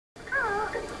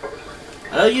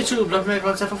Hello YouTube, love to make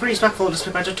vlogs for free, spec folders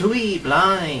with Banjo-Tooie,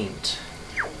 blind.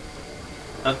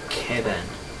 Okay then.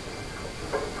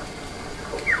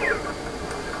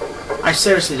 I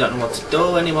seriously don't know what to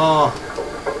do anymore.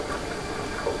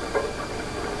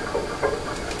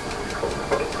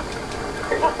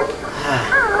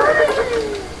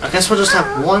 I guess we'll just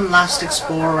have one last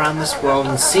explore around this world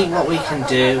and see what we can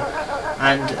do,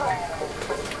 and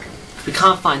if we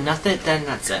can't find nothing, then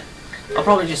that's it. I'll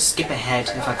probably just skip ahead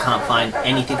if I can't find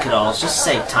anything at all, just to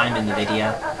save time in the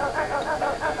video.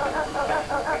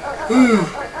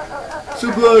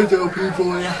 Supply dopey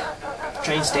for ya.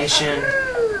 Train station.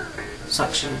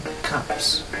 Suction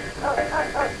cups.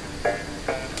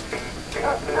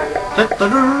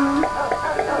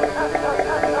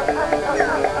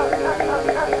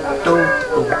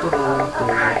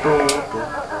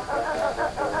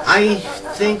 I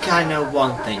think I know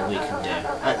one thing we can do.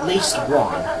 At least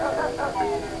one.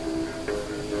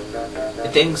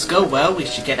 If things go well, we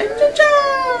should get a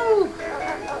Jojo!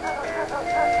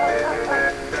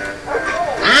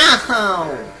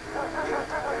 Ow!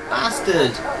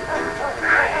 Bastard!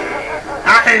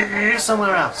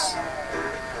 Somewhere else.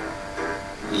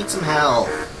 Need some help.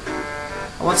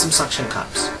 I want some suction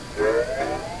cups.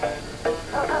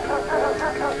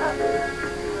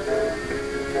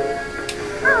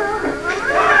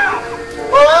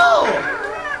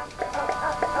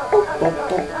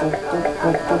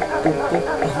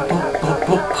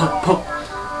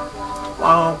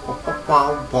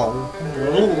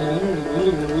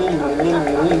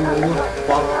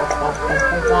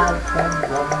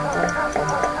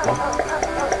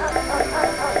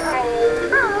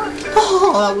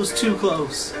 Oh, that was too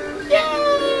close.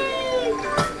 Yay!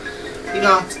 We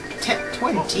got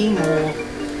 20 more.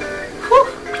 Whew.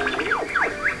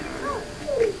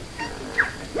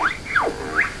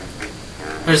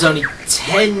 There's only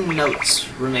 10 notes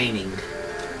remaining.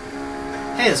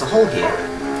 Hey, there's a hole here.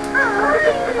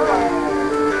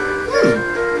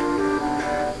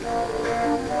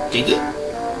 Diggy?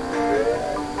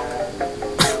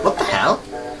 What the hell?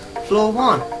 Floor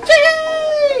 1.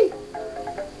 Yay!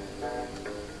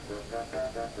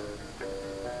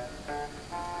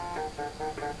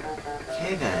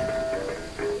 Okay then.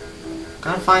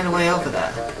 Gotta find a way over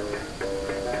there.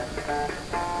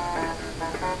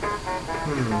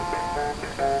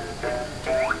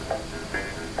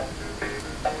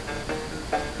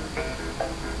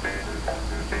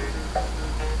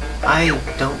 I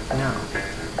don't know.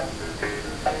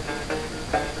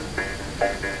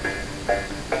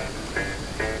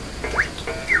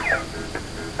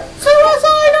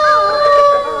 Suicidal!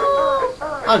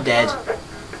 I'm dead.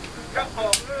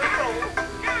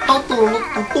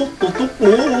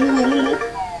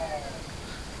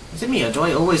 Is it me, or do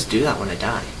I always do that when I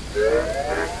die?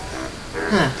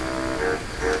 Huh.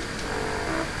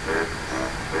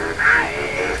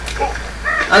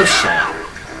 Oh shit.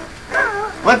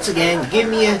 Once again, give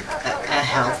me a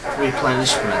health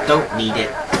replenishment. I don't need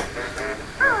it.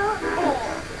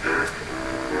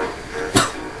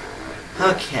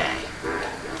 Okay.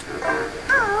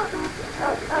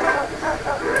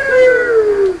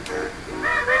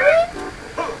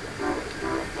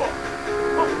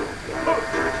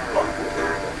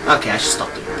 Okay, I should stop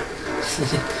doing that.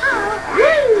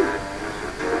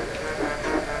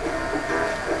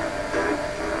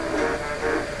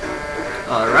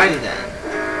 Alrighty then.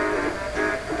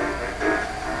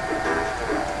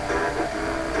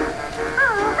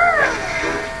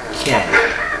 Okay.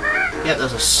 Yep,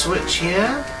 there's a switch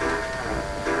here.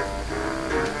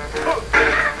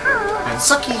 And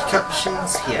sucky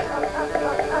captions here.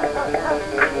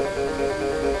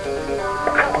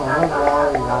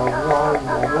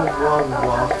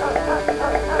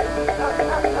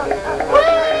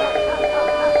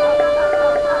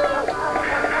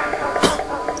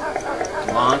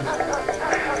 Come on.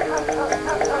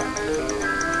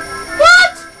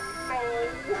 What?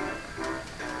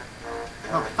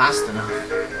 Not fast enough.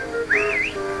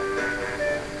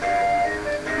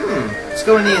 Let's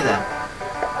go in here then.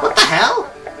 What the hell?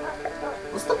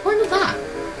 What's the point of that?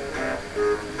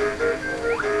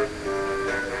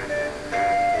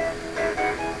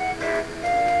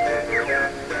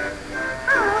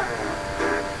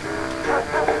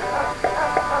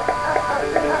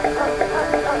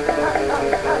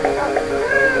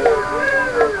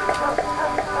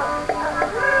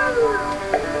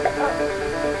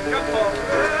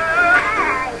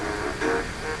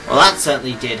 Well, that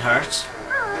certainly did hurt.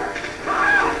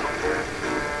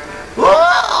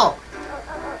 Whoa!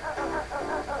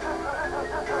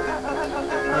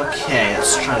 Okay,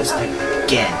 let's try this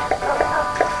again.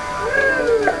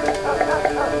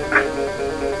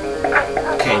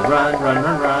 Okay, run, run,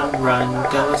 run, run,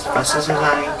 run, go as fast as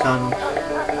I can.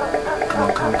 Come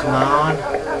on, come on, come on.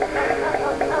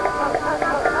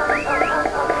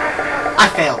 I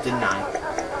failed, didn't I?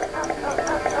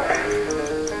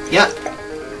 Yep.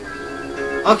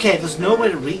 Okay, there's no way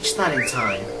to reach that in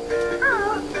time.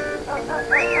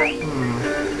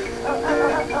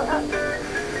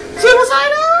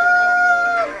 Suicidal!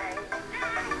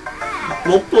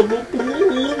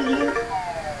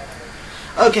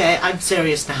 Okay, I'm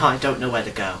serious now, I don't know where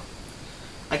to go.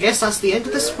 I guess that's the end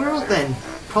of this world then.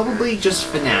 Probably just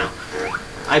for now.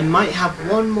 I might have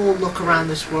one more look around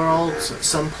this world at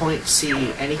some point to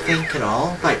see anything at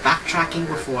all, like backtracking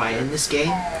before I end this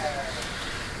game.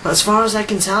 But as far as I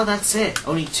can tell, that's it.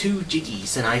 Only 2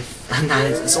 Jiggies, and that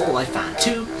is all I found.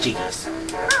 2 Jiggies.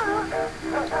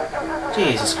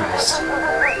 Jesus Christ.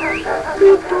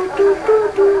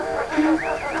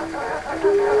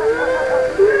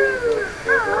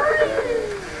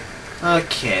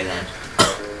 Okay then.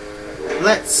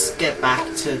 Let's get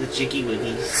back to the Jiggy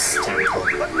Wiggy's temple.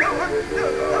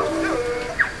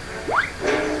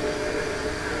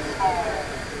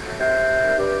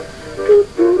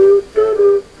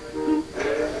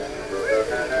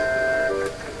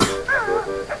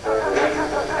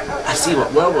 I see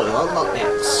what world we'll unlock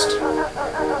next.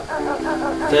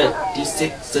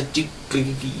 36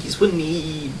 Jiggies were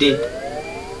needed.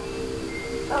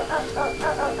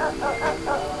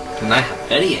 And I have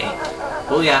 38.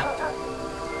 Oh yeah.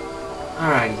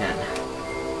 Alrighty then.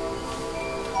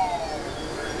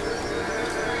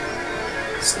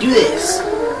 Let's do this.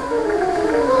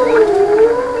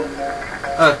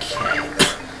 Okay.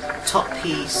 Top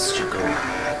piece should go.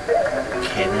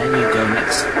 Okay, then you go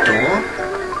next door.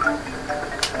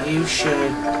 You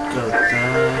should go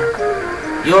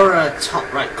there. You're a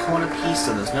top right corner piece,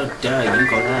 so there's no duh, you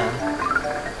go there.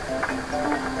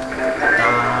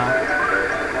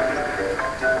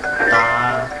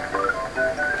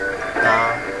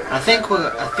 I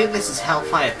think this is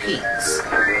Hailfire Peaks.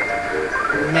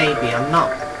 Maybe, I'm not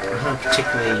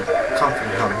particularly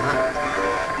confident on that.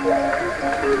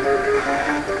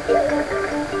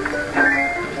 There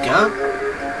we go.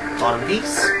 Bottom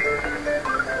piece.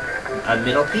 A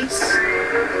middle piece.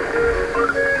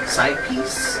 Side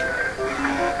piece.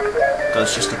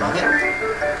 Goes just above it.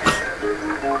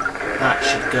 That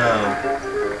should go.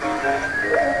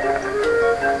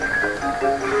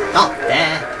 Oh,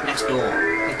 there. Next door.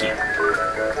 Thank you.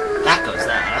 That goes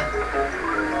there.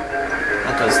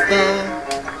 That goes there.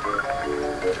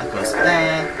 That goes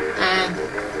there. And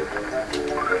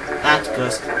that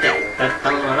goes there.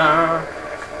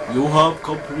 You have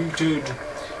completed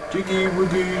Jiggy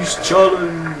Wiggy's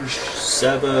Challenge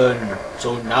 7.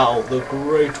 So now the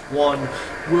Great One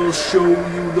will show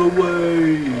you the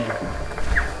way.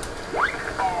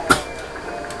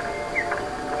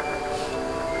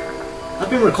 I've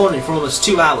been recording for almost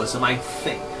 2 hours, and my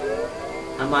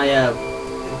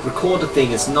recorder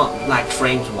thing is not lagged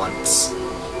frames once.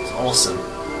 It's awesome.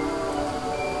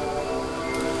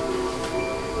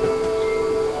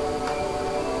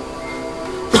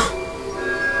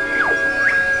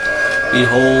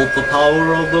 Behold the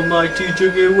power of the mighty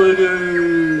Jiggy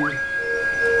Wiggy!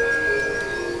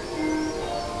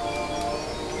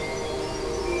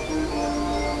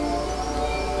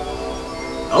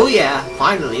 Oh yeah,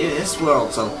 finally this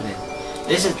world's opening.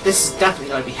 This is definitely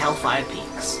going to be Hailfire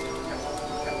Peaks.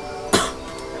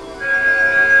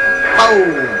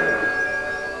 Oh!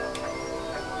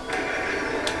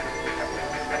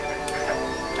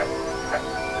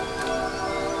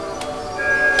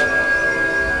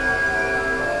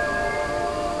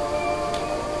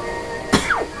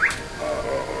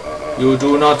 You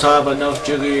do not have enough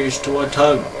Jiggies to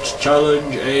attempt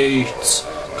Challenge 8.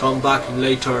 Come back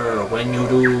later when you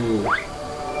do.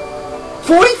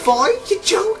 45? You're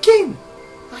joking!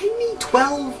 I need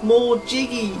 12 more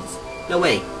Jiggies. No,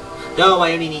 wait. No,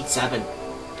 I only need 7.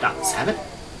 No, 7?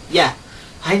 Yeah,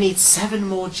 I need 7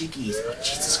 more Jiggies. Oh,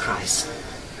 Jesus Christ.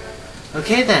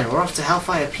 Okay then, we're off to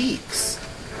Hailfire Peaks.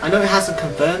 I know it hasn't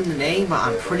confirmed the name, but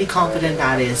I'm pretty confident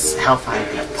that is Hailfire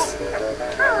Peaks.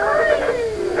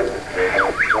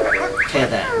 Okay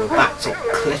then, we're back to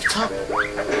Clifftop.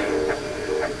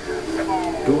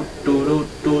 Do do do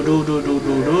do do do do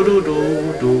do do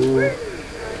do do.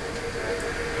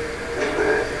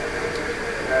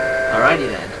 Alrighty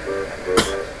then.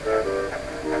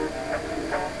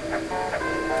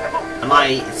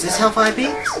 Is this Hailfire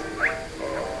Peaks?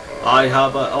 I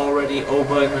have already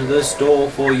opened this door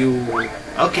for you.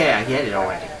 Okay, I get it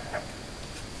already.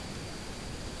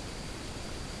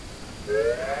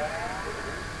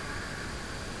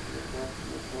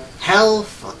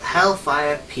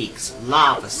 Hailfire Peaks,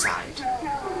 Lava Side.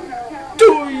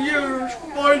 many years,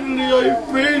 finally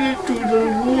I made it to the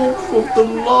roof of the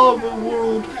lava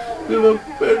world with a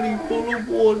belly full of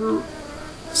water.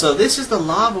 So this is the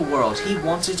lava world he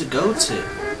wanted to go to.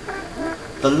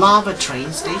 The lava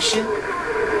train station?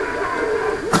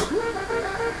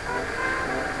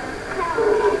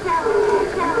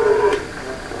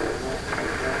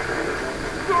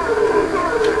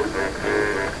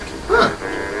 Huh.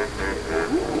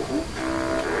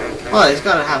 Well, he's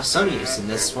got to have some use in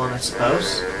this one, I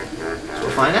suppose. So we'll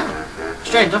find out.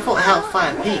 Strange, I thought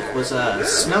Hailfire Peak was a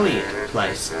snowy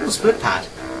place. A split pad.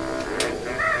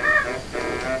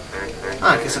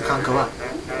 I guess I can't go up.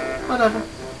 Whatever.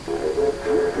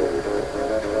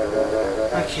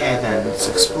 Okay then, let's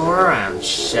explore around,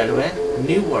 shall we?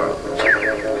 New world.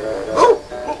 Oh!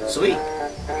 Sweet.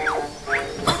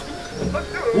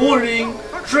 Warning!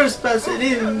 Trespassing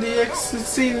in the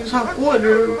exceeding hot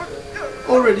water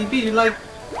already be like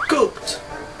cooked.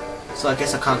 So I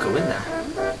guess I can't go in there.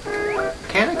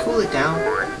 Can I cool it down?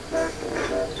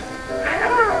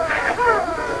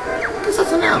 I guess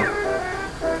that's a no.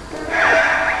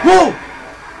 Whoa!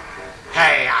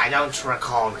 Hey, I don't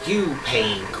recall you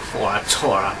paying for a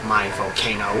tour of my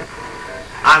volcano.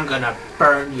 I'm gonna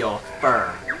burn your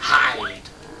fur hide.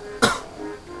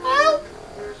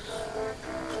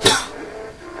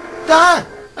 Ah!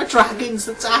 A dragon's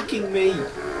attacking me!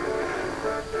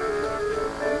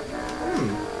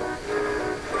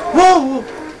 Whoa!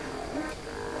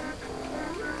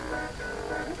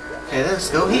 Okay, let's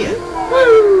go here.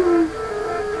 Woo!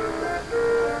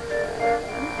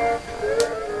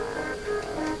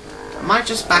 Am I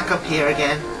just back up here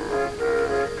again?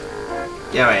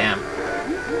 Yeah, I am.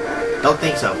 Don't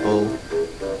think so, fool.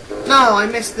 No, I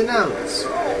missed the notes.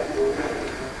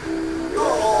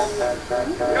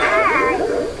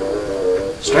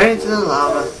 Straight into the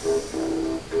lava.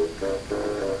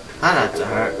 That had to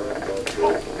hurt.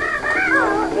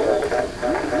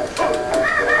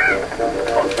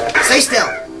 Stay still!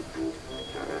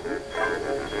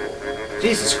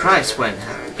 Jesus Christ, when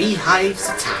beehives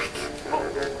attack.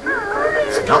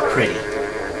 It's not pretty.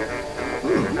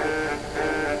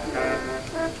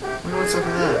 Wonder what's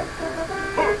over there.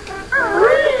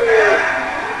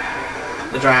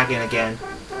 The dragon again.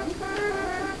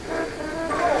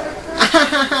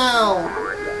 Ow!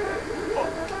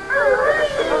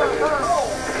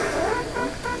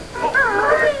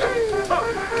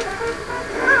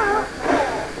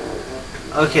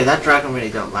 Okay, that dragon really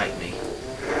don't like me.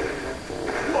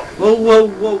 Whoa, whoa,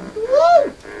 whoa,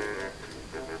 whoa!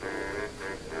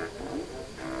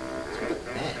 It's a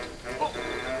bed.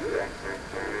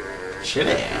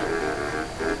 Chilly.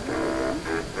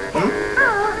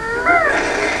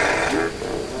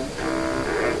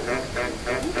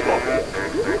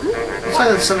 Looks like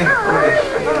there's something over here.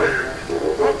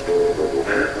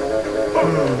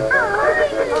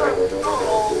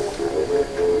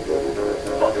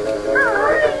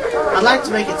 I'd like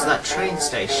to make it to that train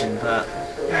station, but...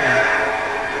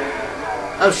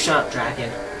 yeah. Oh, shut up,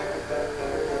 dragon.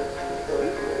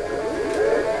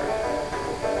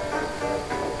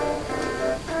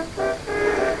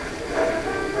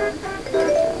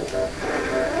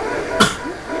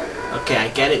 Okay, I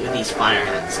get it with these fire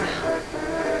hands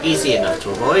now. Easy enough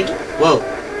to avoid. Whoa,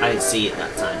 I didn't see it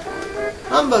that time.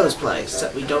 Mumbo's place,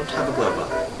 except we don't have a globo.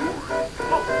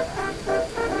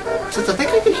 Since I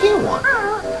think I can hear one.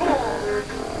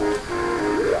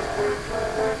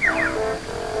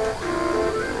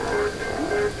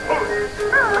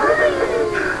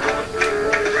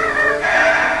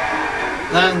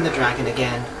 Then the dragon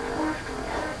again.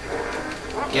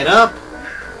 Get up!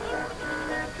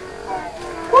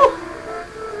 Woo!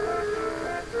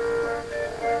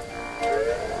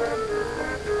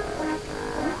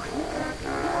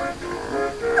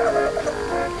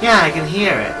 Yeah, I can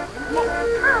hear it.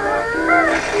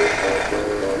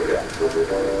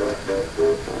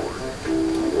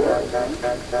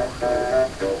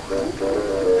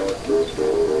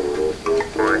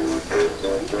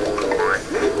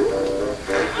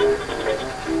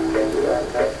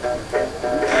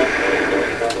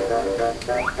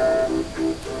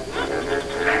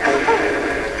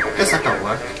 Guess that don't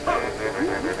work.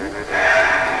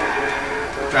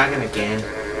 Dragon again.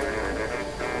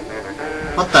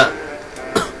 What the?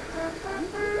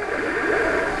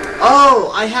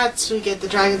 Oh, I had to get the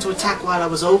dragon to attack while I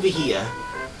was over here.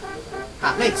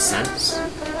 That makes sense,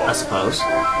 I suppose.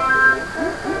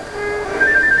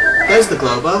 There's the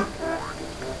globo.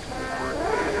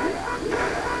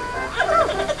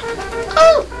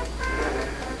 Oh!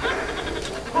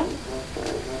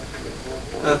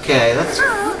 Okay, let's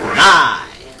fly.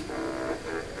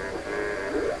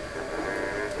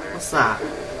 What's that?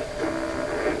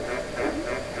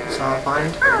 so I'll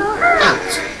find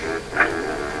out.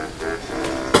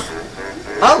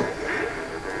 Oh!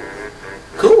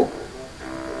 Cool!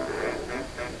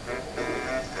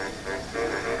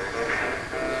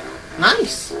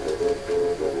 Nice!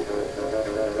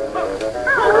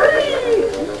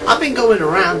 I've been going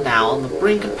around now on the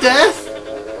brink of death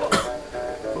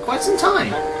for quite some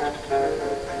time.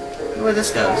 Look where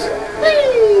this goes.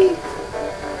 Whee!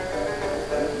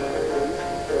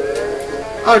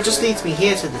 Oh, it just leads me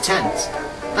here to the tent.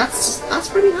 That's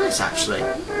pretty nice, actually.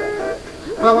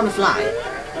 Well, I want to fly.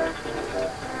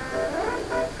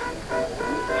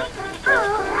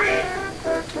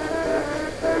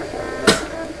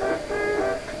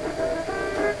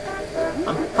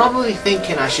 I'm probably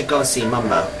thinking I should go see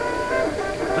Mumbo.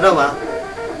 But oh well.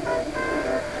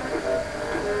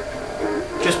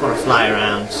 Just want to fly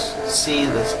around, see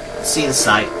the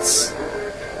sights.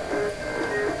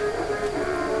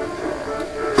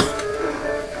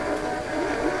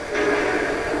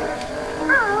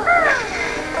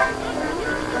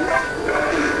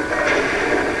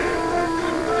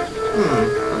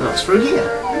 What's through here?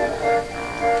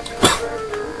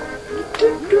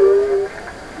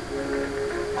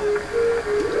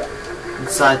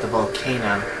 Inside the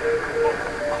volcano.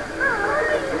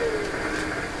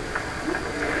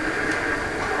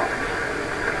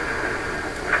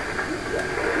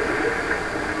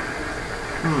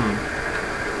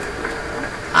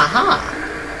 Aha!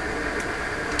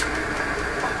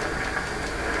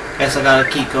 Guess I gotta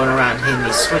keep going around hitting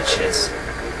these switches.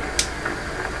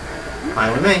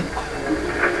 Fine with me.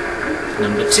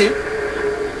 Number 2.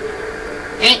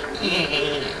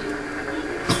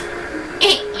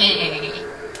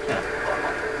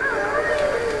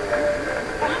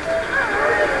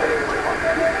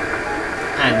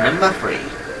 And number 3.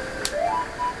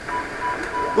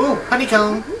 Ooh,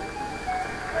 honeycomb.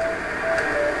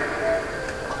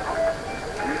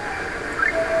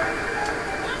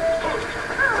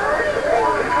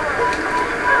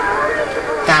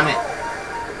 Damn it.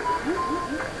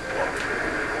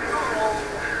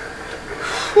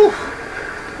 Whew.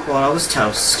 Well, I was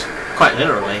toast. Quite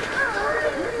literally.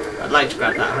 I'd like to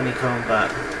grab that honeycomb,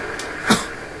 but...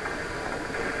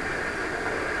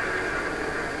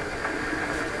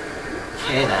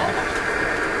 okay then.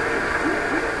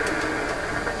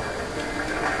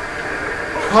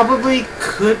 Probably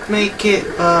could make it,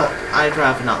 but I'd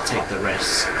rather not take the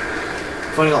risk.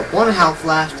 I've only got 1 health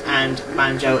left, and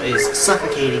Banjo is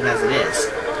suffocating as it is.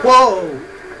 Whoa!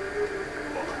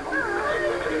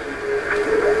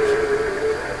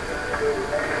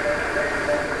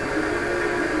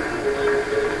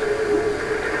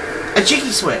 A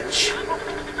jiggy switch!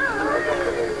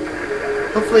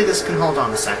 Hopefully this can hold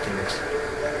on a second.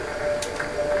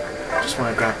 Just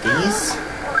want to grab these.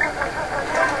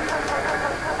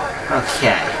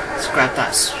 Okay, let's grab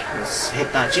that. Let's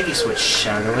hit that jiggy switch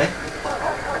out of the way.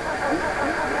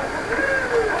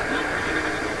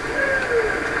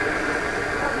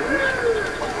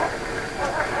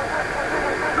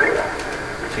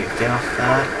 Get off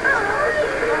that.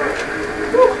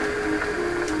 Woo.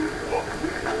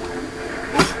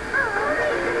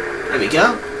 There we go.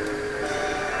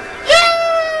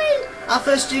 Yay! Our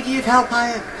first jiggy of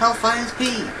Hailfire's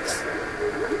peaks.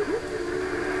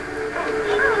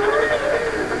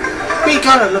 We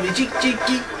got a lovely jiggy.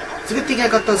 It's a good thing I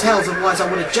got those hells, otherwise I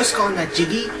would have just gotten that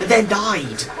jiggy and then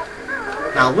died.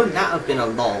 Now wouldn't that have been a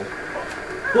lol?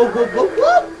 Whoa, whoa, whoa,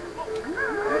 whoa!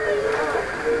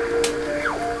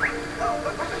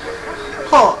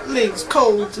 Hot legs,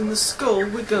 cold in the skull,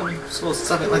 wiggum, or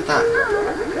something like that.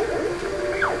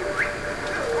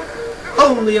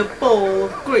 Only a ball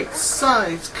of great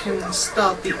size can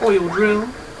start the oil drill.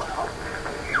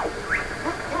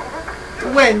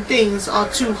 When things are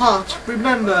too hot,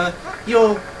 remember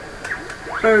your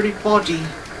birdie body,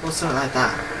 or something like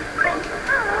that.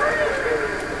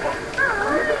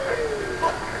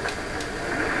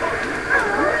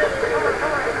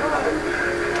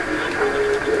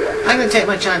 I'm gonna take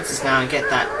my chances now and get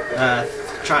that,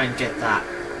 try and get that.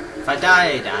 If I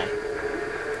die, I die.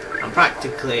 I'm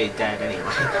practically dead anyway.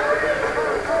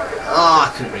 Oh,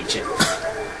 I couldn't reach it.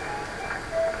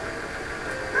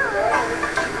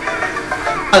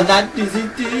 And that is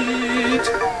it.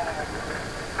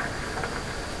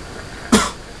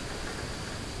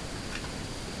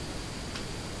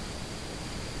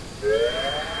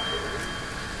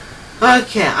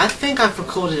 Okay, I think I've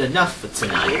recorded enough for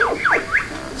tonight.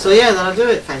 So yeah, that'll do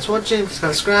it. Thanks for watching, please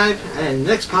subscribe, and in the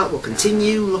next part we'll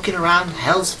continue looking around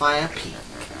Hailfire Peak.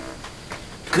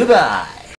 Goodbye!